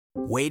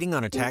Waiting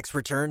on a tax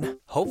return?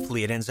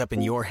 Hopefully it ends up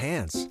in your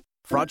hands.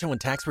 Fraudulent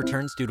tax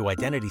returns due to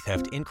identity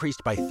theft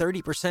increased by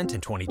 30%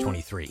 in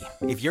 2023.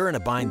 If you're in a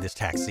bind this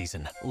tax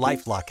season,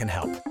 LifeLock can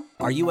help.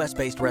 Our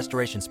U.S.-based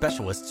restoration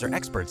specialists are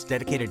experts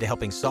dedicated to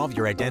helping solve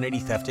your identity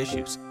theft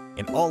issues.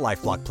 And all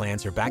LifeLock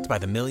plans are backed by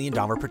the $1 Million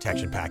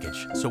Protection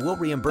Package. So we'll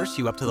reimburse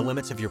you up to the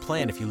limits of your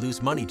plan if you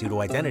lose money due to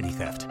identity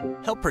theft.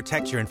 Help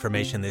protect your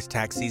information this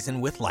tax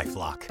season with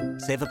LifeLock.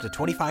 Save up to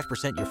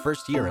 25% your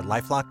first year at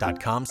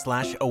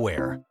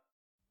LifeLock.com/aware.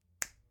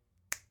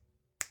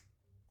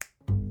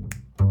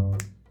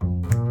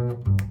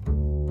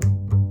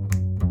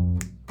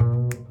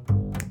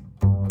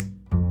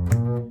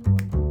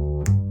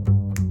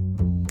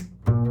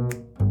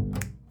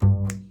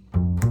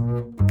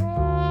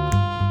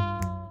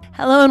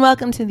 Hello and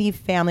welcome to the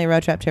Family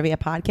Road Trip Trivia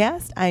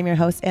Podcast. I'm your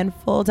host and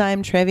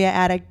full-time trivia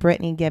addict,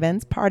 Brittany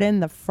Gibbons. Pardon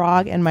the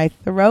frog in my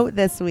throat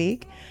this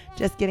week.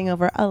 Just getting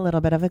over a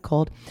little bit of a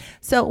cold.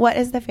 So what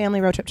is the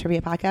Family Road Trip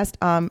Trivia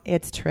Podcast?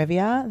 It's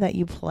trivia that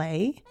you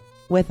play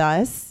with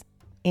us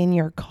in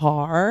your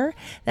car.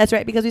 That's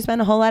right, because we spend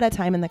a whole lot of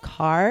time in the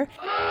car.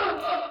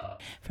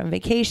 From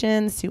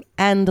vacations to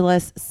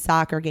endless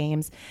soccer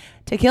games.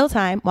 To kill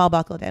time while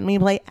buckled in, we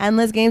play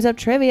endless games of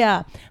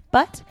trivia.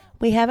 But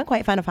we haven't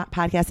quite found a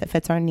podcast that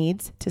fits our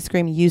needs to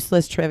scream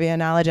useless trivia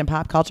knowledge and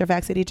pop culture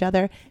facts at each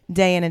other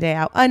day in and day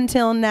out.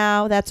 Until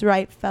now, that's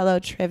right, fellow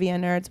trivia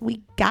nerds,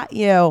 we got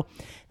you.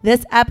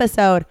 This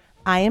episode,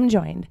 I am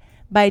joined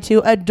by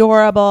two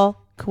adorable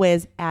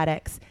quiz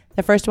addicts.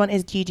 The first one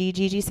is Gigi.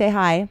 Gigi, say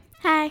hi.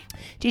 Hi.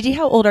 Gigi,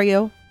 how old are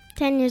you?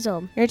 10 years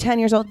old. You're 10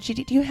 years old.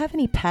 Gigi, do you have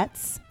any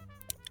pets?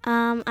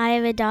 I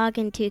have a dog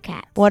and 2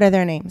 cats. What are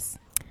their names?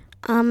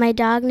 My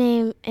dog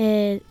name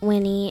is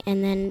Winnie,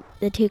 and then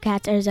the 2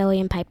 cats are Zoe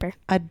and Piper.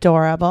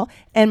 Adorable.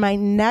 And my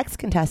next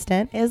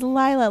contestant is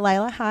Lila.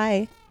 Lila,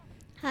 hi.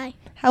 Hi.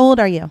 How old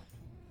are you?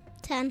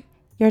 10.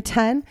 You're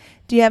 10.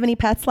 Do you have any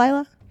pets,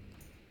 Lila?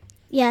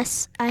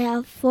 Yes, I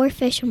have 4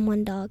 fish and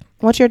 1 dog.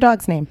 What's your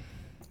dog's name?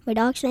 My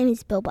dog's name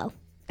is Bilbo.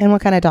 And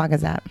what kind of dog is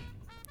that?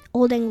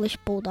 Old English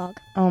Bulldog.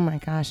 Oh my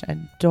gosh,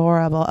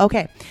 adorable.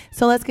 Okay,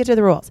 so let's get to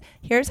the rules.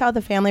 Here's how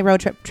the Family Road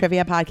Trip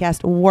Trivia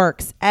Podcast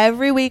works.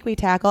 Every week we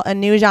tackle a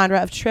new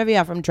genre of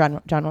trivia from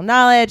general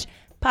knowledge,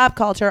 pop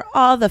culture,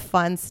 all the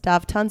fun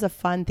stuff, tons of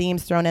fun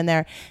themes thrown in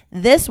there.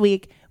 This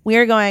week we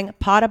are going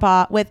paw to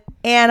paw with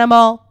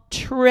animal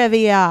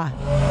trivia.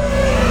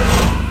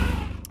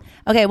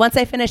 Okay, once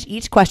I finish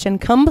each question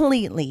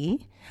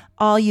completely,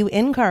 all you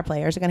in-car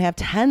players are going to have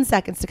 10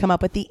 seconds to come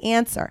up with the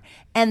answer.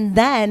 And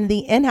then the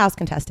in-house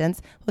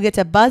contestants will get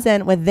to buzz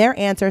in with their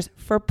answers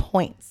for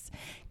points.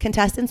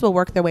 Contestants will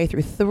work their way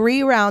through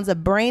 3 rounds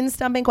of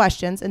brain-stumping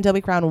questions until we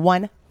crown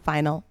one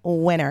final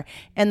winner.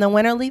 And the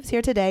winner leaves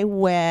here today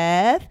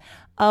with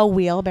a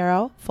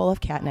wheelbarrow full of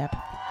catnip.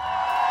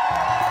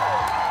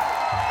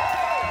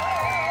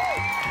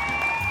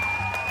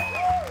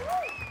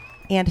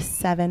 And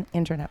 7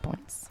 internet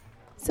points.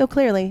 So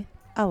clearly,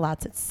 a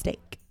lot's at stake.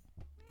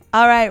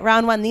 All right,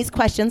 round 1. These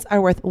questions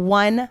are worth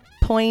 1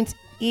 point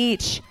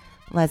each.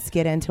 Let's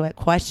get into it.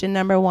 Question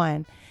number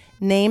 1.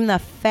 Name the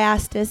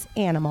fastest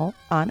animal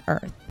on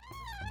Earth.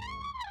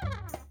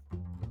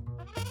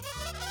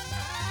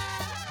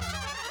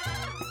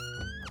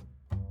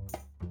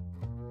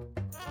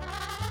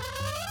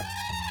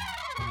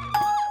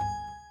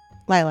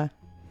 Lila.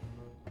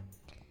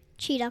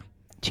 Cheetah.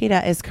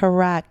 Cheetah is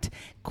correct.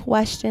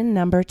 Question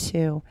number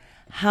 2.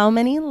 How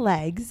many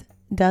legs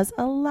does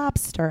a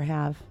lobster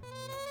have?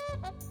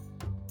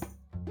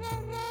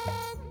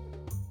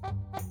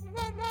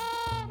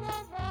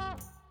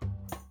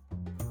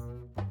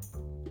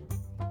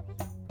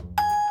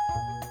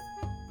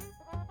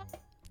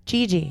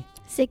 Gigi.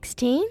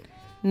 16.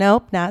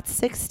 Nope, not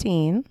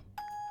 16.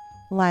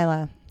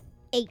 Lila.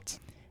 8.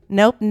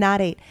 Nope, not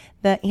 8.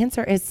 The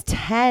answer is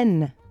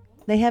 10.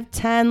 They have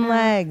 10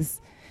 legs.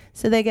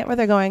 So they get where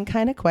they're going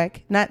kind of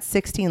quick. Not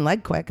 16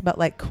 leg quick, but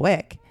like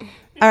quick.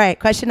 All right,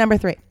 question number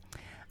 3.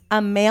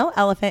 A male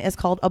elephant is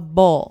called a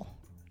bull.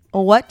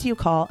 What do you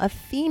call a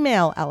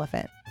female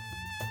elephant?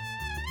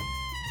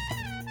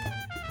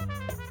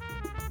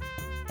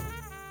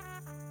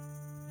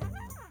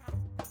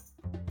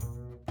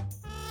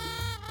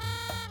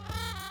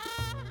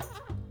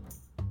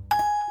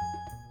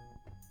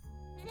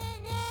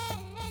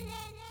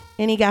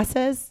 Any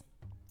guesses?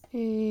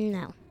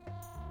 No.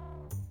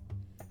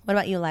 What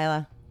about you,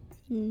 Lila?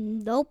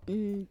 Nope.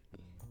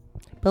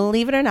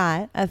 Believe it or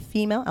not, a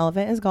female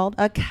elephant is called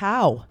a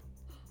cow.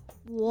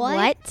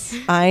 What?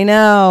 I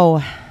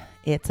know.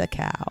 It's a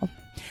cow.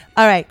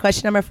 All right,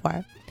 question number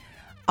 4.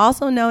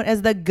 Also known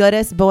as the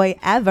goodest boy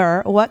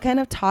ever, what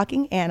kind of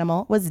talking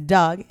animal was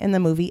Doug in the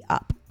movie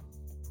Up?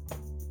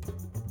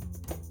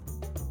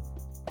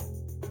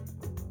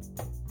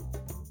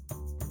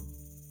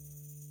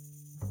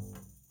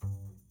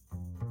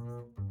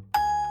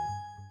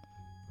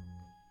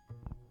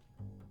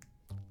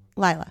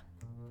 Lila.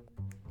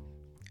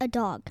 A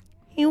dog.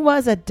 He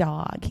was a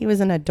dog. He was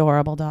an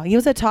adorable dog. He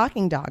was a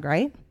talking dog,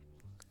 right?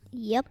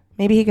 Yep.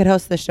 Maybe he could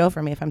host the show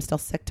for me if I'm still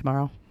sick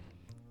tomorrow.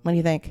 What do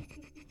you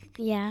think?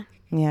 Yeah.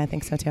 Yeah, I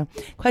think so too.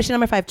 Question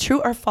number 5.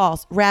 True or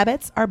false?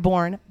 Rabbits are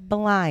born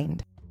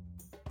blind.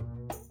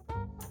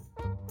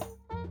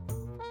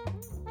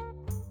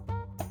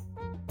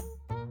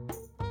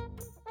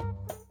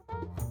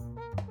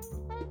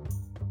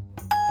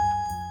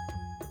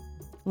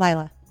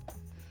 Lila.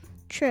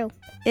 True.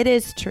 It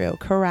is true.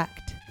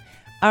 Correct.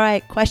 All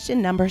right.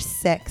 Question number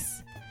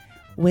 6.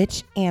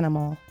 Which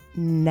animal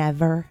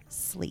never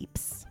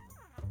sleeps?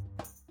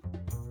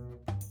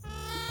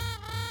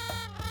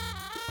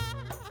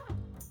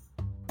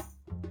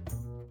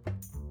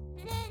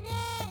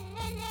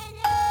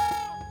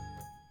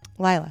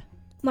 Lila.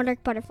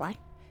 Monarch butterfly.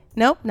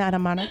 Nope, not a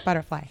monarch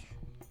butterfly.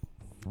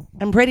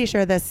 I'm pretty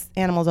sure this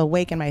animal's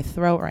awake in my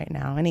throat right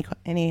now.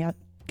 Any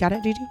got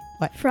it, Gigi?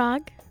 What?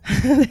 Frog.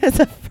 It's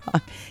a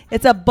frog.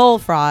 It's a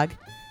bullfrog.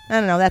 I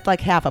don't know. That's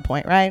like half a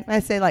point, right? I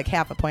say like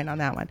half a point on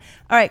that one.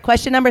 All right.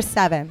 Question number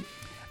 7.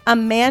 A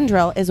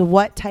mandrill is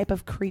what type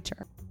of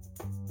creature?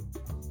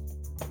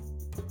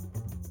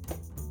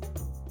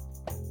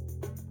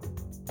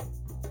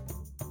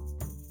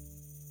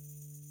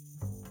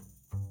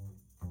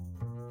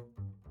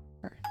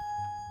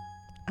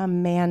 A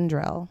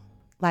mandrill.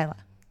 Lila.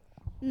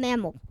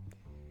 Mammal.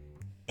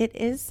 It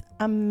is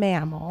a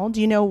mammal. Do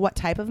you know what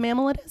type of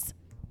mammal it is?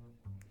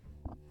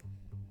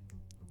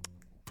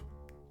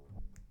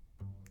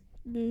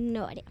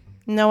 No idea.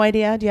 No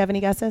idea. Do you have any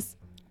guesses?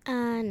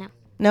 No.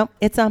 Nope.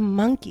 It's a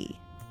monkey.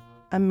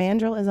 A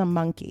mandrill is a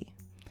monkey.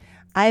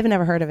 I've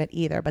never heard of it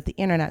either, but the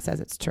internet says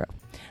it's true.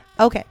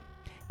 Okay.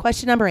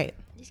 Question number 8.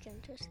 I'm just going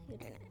to trust the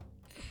internet.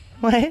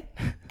 What?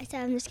 I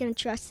said I'm just going to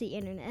trust the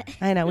internet.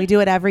 I know. We do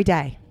it every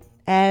day.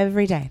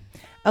 Every day.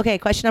 Okay.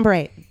 Question number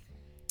 8.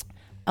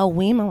 A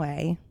weem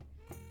away.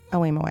 A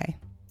weem away.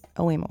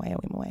 A weem away. A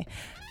weem away.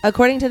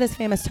 According to this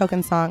famous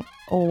token song,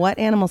 what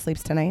animal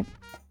sleeps tonight?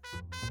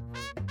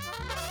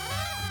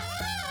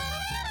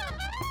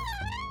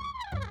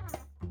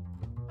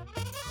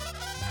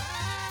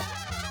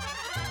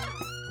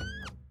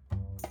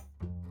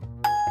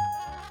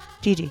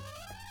 Gigi.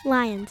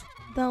 Lions.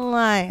 The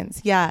lions,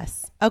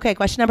 yes. Okay,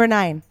 question number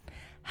 9.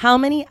 How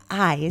many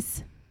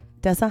eyes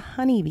does a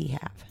honeybee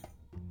have?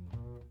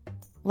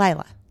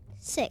 Lila.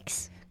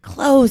 6.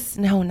 Close.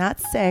 No, not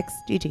 6.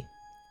 Gigi.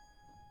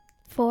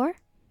 4.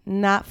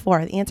 Not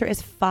 4. The answer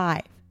is 5.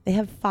 They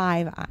have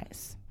 5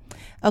 eyes.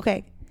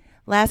 Okay,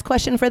 last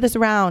question for this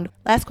round.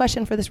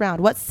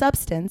 What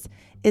substance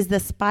is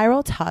the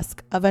spiral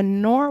tusk of a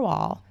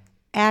narwhal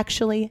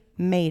actually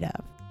made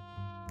of?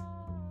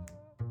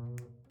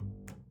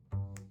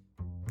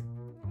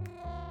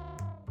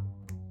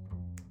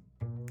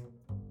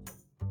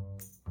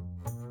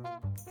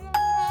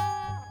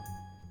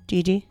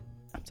 Gigi?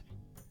 I'm sorry.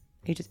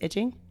 Are you just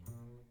itching?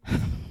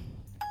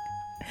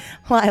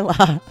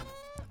 Lila.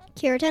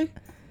 Keratin.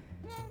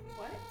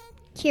 What?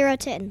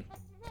 Keratin.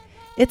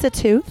 It's a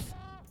tooth.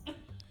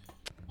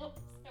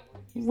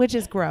 Which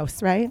is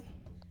gross, right?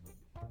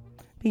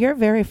 But you're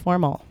very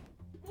formal.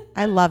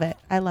 I love it.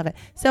 I love it.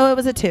 So it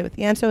was a tooth.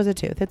 The answer was a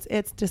tooth.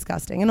 It's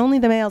disgusting. And only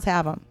the males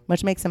have them,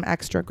 which makes them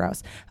extra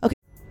gross. Okay.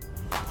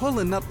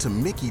 Pulling up to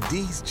Mickey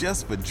D's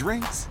just for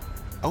drinks?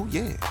 Oh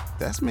yeah,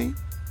 that's me.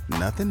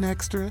 Nothing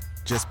extra,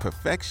 just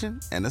perfection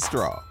and a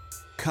straw.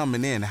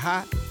 Coming in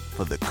hot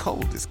for the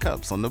coldest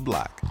cups on the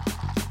block.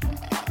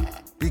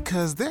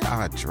 Because there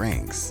are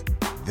drinks.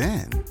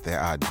 Then there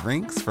are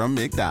drinks from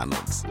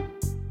McDonald's.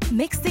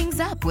 Mix things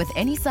up with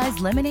any size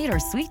lemonade or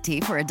sweet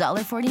tea for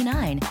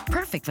 $1.49.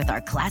 Perfect with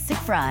our classic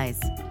fries.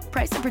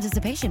 Price and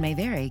participation may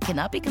vary.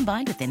 Cannot be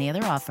combined with any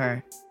other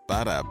offer.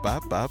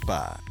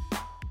 Ba-da-ba-ba-ba.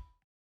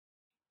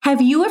 Have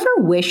you ever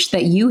wished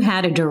that you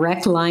had a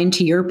direct line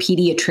to your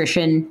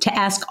pediatrician to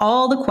ask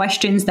all the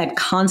questions that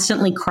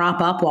constantly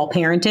crop up while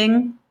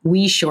parenting?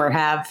 We sure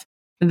have.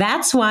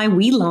 That's why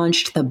we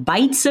launched the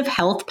Bites of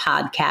Health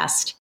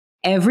podcast.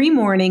 Every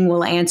morning,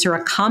 we'll answer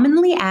a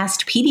commonly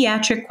asked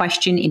pediatric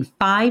question in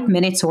 5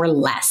 minutes or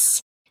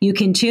less. You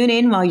can tune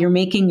in while you're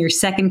making your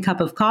second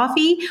cup of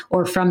coffee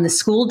or from the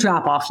school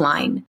drop-off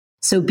line.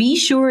 So be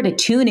sure to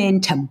tune in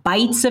to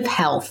Bites of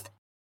Health,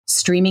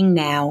 streaming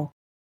now.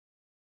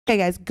 Okay,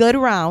 guys, good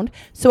round.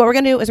 So what we're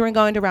going to do is we're going to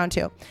go into round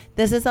 2.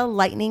 This is a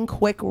lightning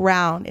quick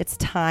round. It's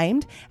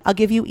timed. I'll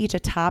give you each a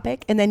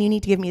topic, and then you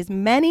need to give me as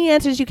many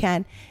answers as you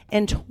can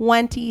in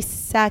 20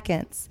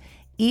 seconds.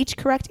 Each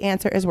correct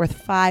answer is worth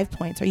 5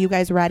 points. Are you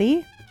guys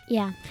ready?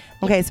 Yeah.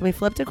 Okay, so we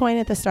flipped a coin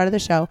at the start of the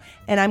show,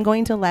 and I'm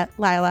going to let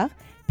Lila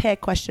pick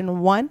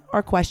question 1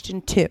 or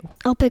question 2.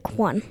 I'll pick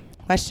 1.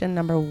 Question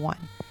number 1.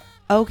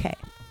 Okay,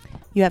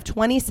 you have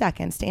 20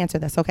 seconds to answer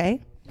this,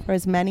 okay? For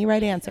as many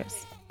right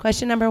answers.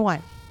 Question number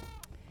 1.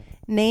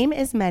 Name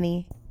as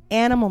many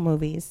animal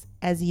movies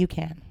as you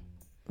can.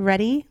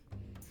 Ready?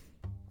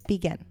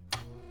 Begin.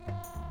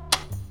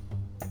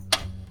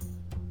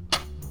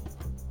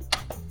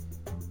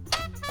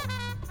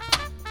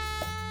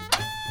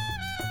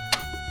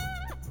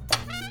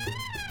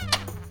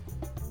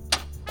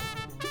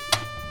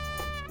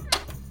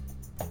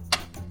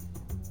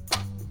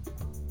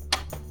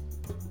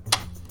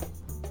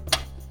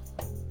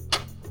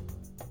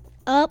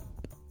 Up.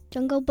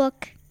 Jungle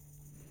Book.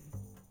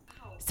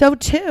 So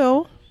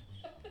 2.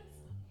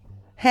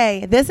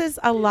 Hey, this is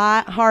a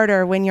lot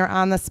harder when you're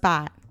on the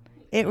spot.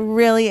 It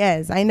really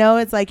is. I know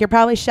it's like you're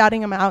probably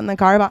shouting them out in the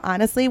car, but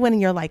honestly, when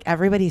you're like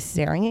everybody's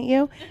staring at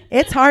you,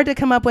 it's hard to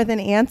come up with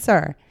an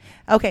answer.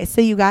 Okay,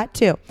 so you got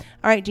 2. All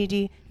right,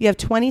 Gigi, you have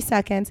 20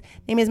 seconds.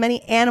 Name as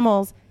many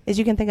animals as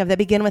you can think of that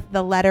begin with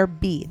the letter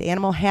B. The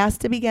animal has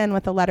to begin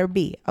with the letter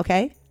B,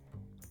 okay?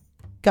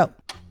 Go.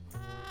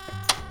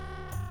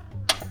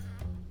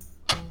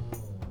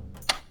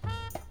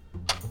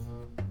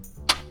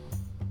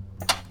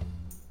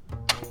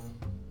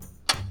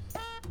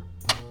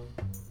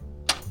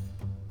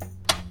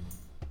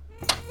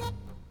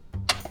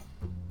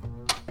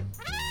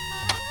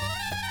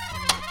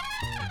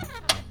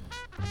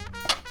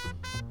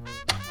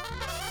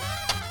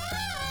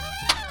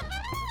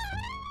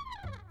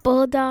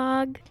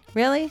 Bulldog.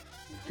 Really?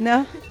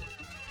 No?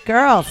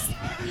 Girls.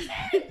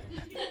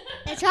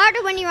 It's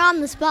harder when you're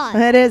on the spot.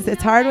 It is.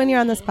 It's hard when you're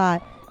on the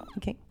spot.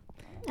 Okay.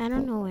 I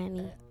don't know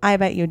any. I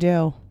bet you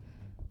do.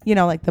 You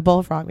know, like the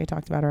bullfrog we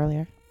talked about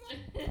earlier.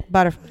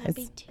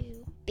 Butterflies.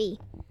 B.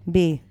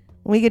 B.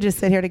 We could just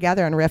sit here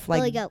together and riff like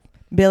Billy Goat.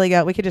 Billy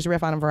Goat. We could just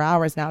riff on them for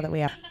hours now that we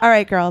have. All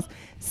right, girls.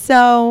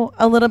 So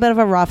a little bit of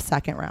a rough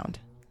second round.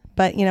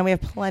 But, you know, we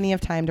have plenty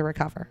of time to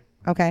recover.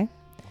 Okay?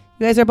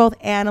 You guys are both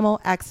animal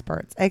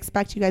experts. I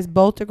expect you guys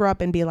both to grow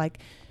up and be like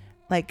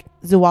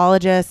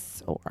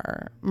zoologists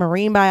or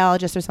marine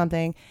biologists or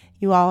something.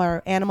 You all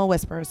are animal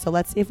whisperers. So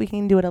let's see if we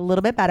can do it a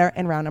little bit better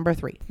in round number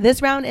 3.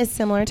 This round is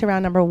similar to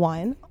round number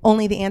 1,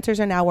 only the answers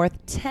are now worth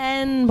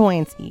 10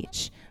 points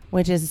each,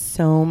 which is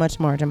so much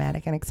more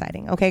dramatic and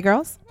exciting. Okay,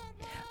 girls?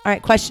 All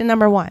right, question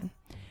number 1.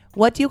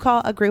 What do you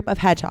call a group of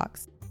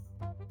hedgehogs?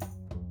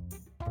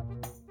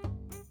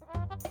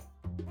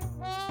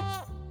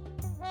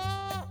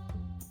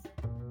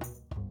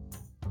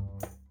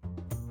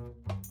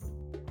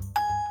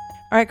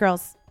 All right,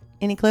 girls,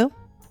 any clue?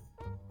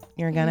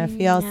 You're going to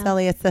feel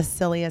silly. It's the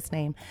silliest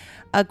name.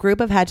 A group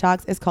of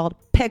hedgehogs is called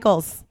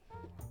pickles.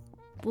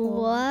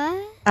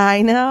 What?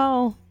 I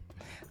know.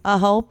 A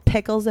whole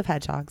pickles of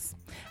hedgehogs.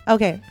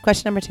 Okay,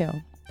 question number 2.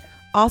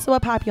 Also a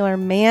popular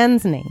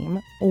man's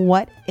name.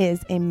 What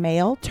is a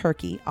male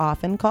turkey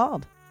often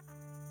called?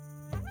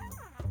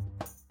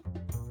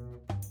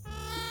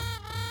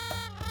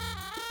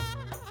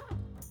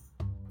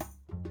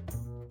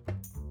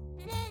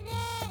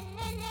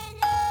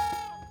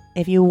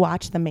 If you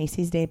watch the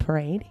Macy's Day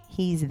Parade,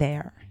 he's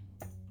there.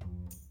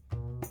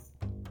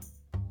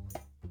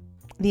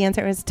 The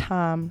answer is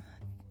Tom.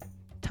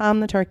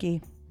 Tom the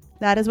turkey.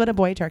 That is what a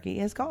boy turkey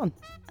is called.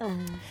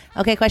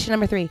 Okay, question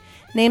number 3.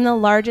 Name the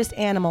largest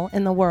animal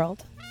in the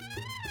world.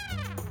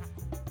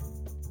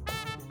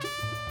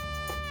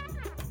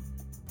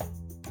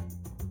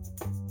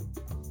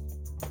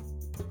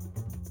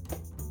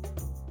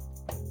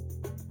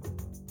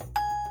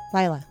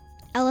 Lila.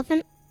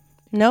 Elephant.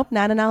 Nope,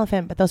 not an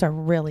elephant, but those are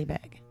really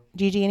big.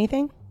 Gigi,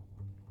 anything?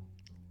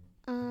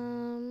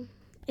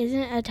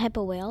 Isn't it a type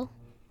of whale?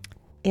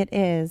 It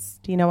is.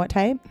 Do you know what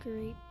type?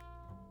 Great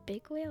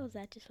big whale? Is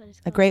that just what it's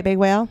A called? great big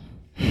whale?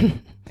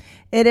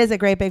 It is a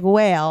great big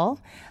whale.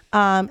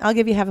 I'll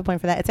give you half a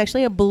point for that. It's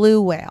actually a blue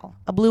whale.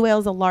 A blue whale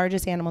is the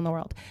largest animal in the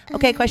world.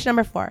 Okay, question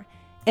number 4.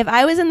 If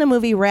I was in the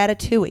movie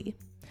Ratatouille,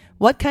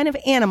 what kind of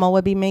animal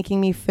would be making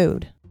me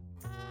food?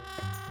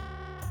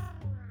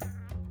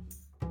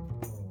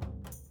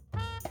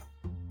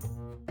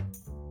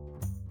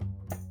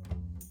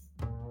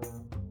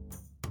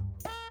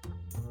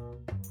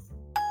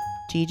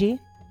 Gigi?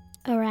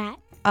 A rat.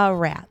 A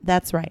rat.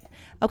 That's right.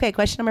 Okay,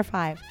 question number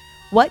 5.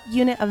 What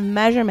unit of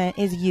measurement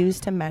is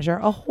used to measure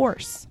a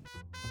horse?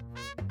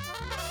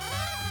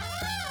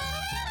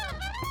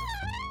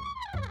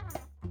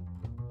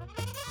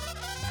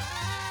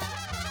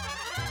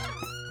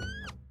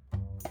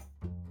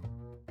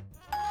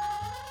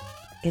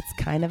 It's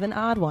kind of an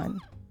odd one.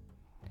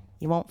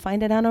 You won't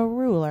find it on a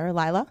ruler.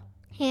 Lila?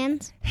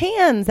 Hands.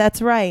 Hands.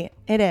 That's right.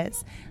 It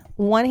is.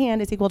 1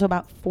 hand is equal to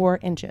about 4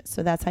 inches.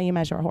 So that's how you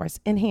measure a horse,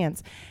 in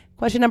hands.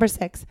 Question number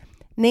 6.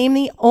 Name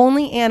the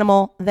only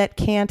animal that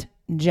can't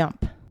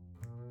jump.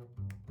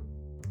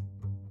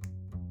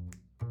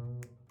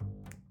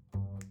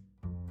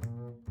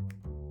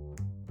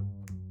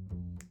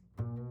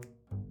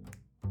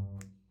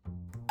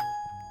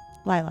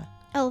 Lila.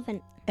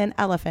 Elephant. An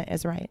elephant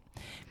is right.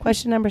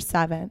 Question number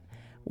 7.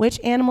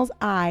 Which animal's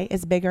eye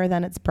is bigger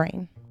than its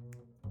brain?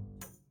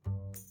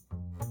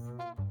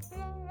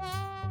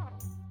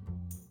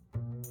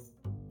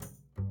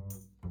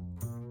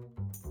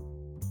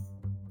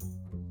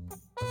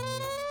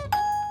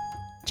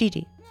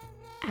 Gigi.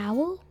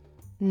 Owl?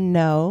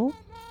 No.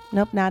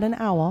 Nope, not an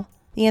owl.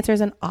 The answer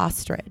is an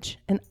ostrich.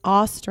 An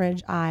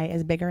ostrich eye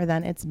is bigger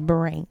than its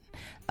brain.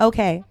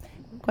 Okay,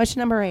 question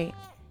number 8.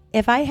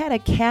 If I had a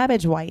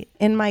cabbage white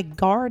in my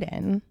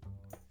garden,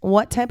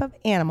 what type of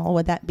animal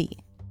would that be?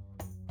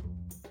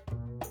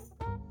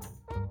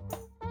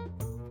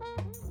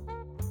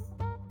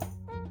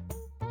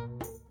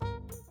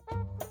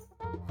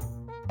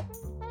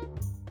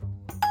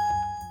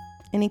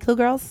 Any clue,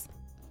 girls?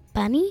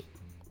 Bunny?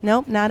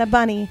 Nope, not a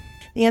bunny.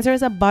 The answer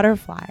is a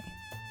butterfly.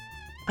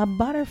 A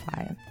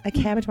butterfly. A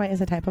cabbage white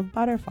is a type of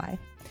butterfly.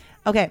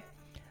 Okay.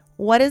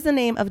 What is the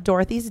name of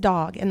Dorothy's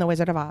dog in The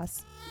Wizard of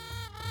Oz?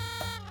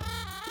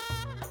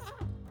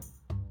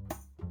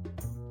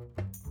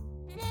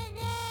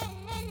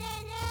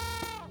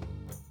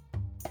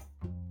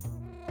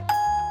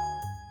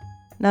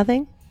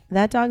 Nothing?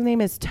 That dog's name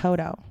is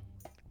Toto.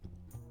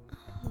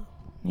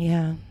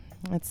 Yeah,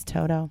 it's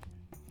Toto.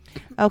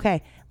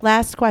 Okay,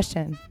 last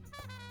question.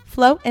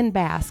 Float and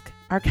bask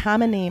are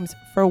common names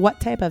for what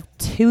type of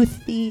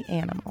toothy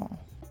animal?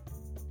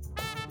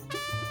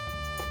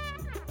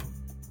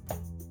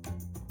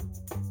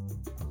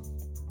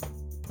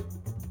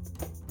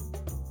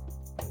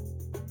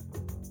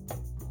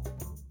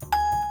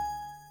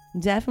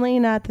 Definitely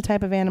not the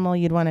type of animal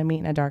you'd want to meet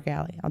in a dark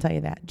alley. I'll tell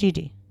you that.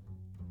 Gigi.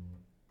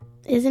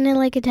 Isn't it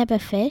like a type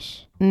of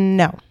fish?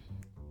 No.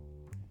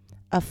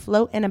 A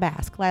float and a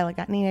bask. Lila,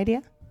 got any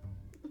idea?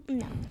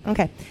 No.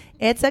 Okay.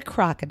 It's a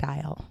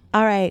crocodile.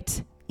 All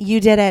right.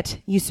 You did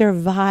it. You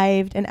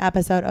survived an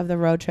episode of the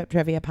Road Trip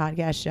Trivia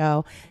Podcast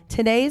show.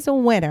 Today's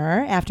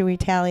winner, after we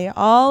tally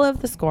all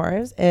of the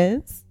scores,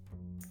 is...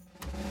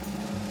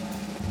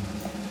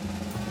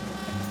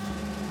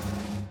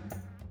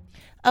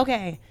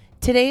 Okay.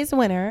 Today's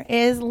winner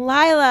is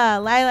Lila.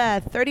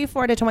 Lila,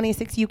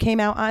 34-26. You came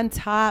out on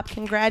top.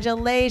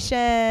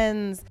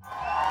 Congratulations.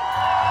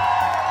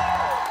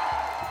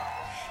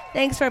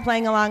 Thanks for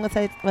playing along with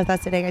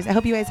us today, guys. I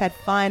hope you guys had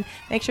fun.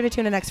 Make sure to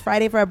tune in next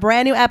Friday for a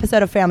brand new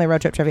episode of Family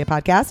Road Trip Trivia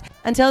Podcast.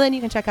 Until then,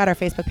 you can check out our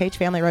Facebook page,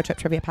 Family Road Trip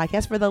Trivia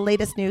Podcast, for the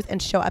latest news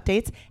and show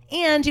updates.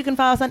 And you can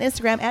follow us on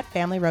Instagram at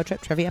Family Road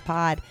Trip Trivia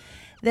Pod.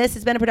 This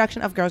has been a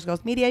production of Girls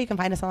Girls Media. You can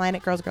find us online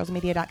at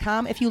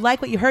girlsgirlsmedia.com. If you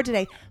like what you heard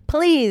today,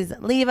 please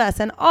leave us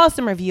an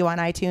awesome review on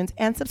iTunes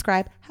and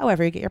subscribe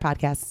however you get your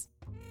podcasts.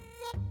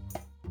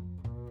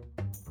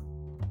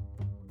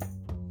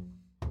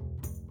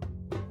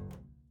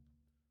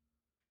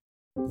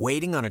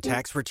 Waiting on a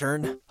tax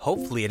return?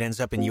 Hopefully it ends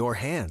up in your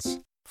hands.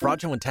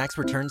 Fraudulent tax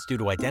returns due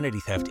to identity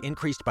theft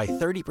increased by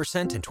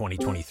 30% in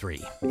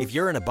 2023. If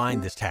you're in a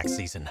bind this tax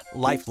season,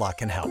 LifeLock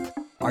can help.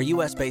 Our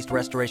U.S.-based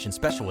restoration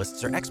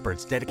specialists are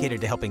experts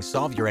dedicated to helping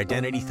solve your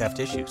identity theft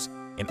issues.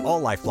 And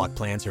all LifeLock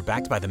plans are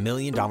backed by the $1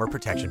 Million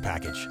Protection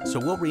Package. So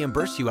we'll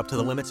reimburse you up to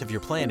the limits of your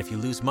plan if you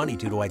lose money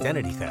due to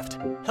identity theft.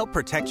 Help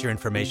protect your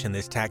information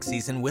this tax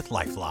season with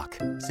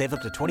LifeLock. Save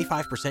up to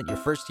 25% your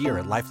first year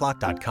at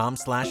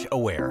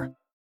LifeLock.com/aware.